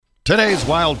Today's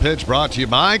Wild Pitch brought to you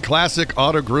by Classic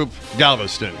Auto Group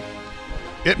Galveston.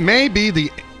 It may be the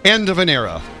end of an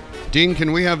era. Dean,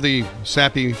 can we have the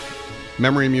sappy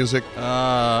memory music?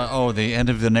 The end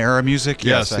of an era music?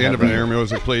 Yes, the end of an era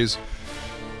music, please.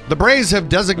 The Braves have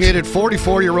designated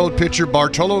 44-year-old pitcher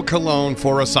Bartolo Colon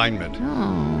for assignment.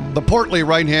 Oh. The portly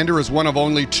right-hander is one of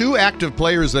only two active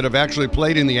players that have actually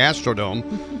played in the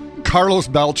Astrodome, Carlos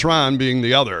Beltran being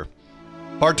the other.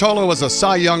 Bartolo is a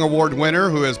Cy Young Award winner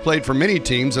who has played for many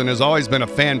teams and has always been a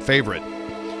fan favorite.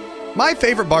 My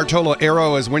favorite Bartolo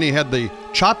era is when he had the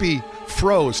choppy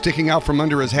fro sticking out from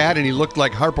under his hat and he looked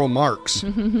like Harpo Marx.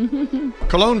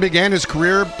 Colon began his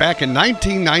career back in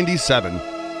 1997.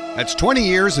 That's 20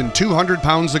 years and 200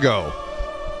 pounds ago.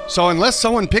 So unless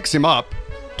someone picks him up,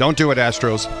 don't do it,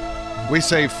 Astros. We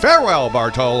say farewell,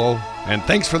 Bartolo, and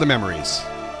thanks for the memories.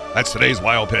 That's today's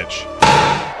Wild Pitch.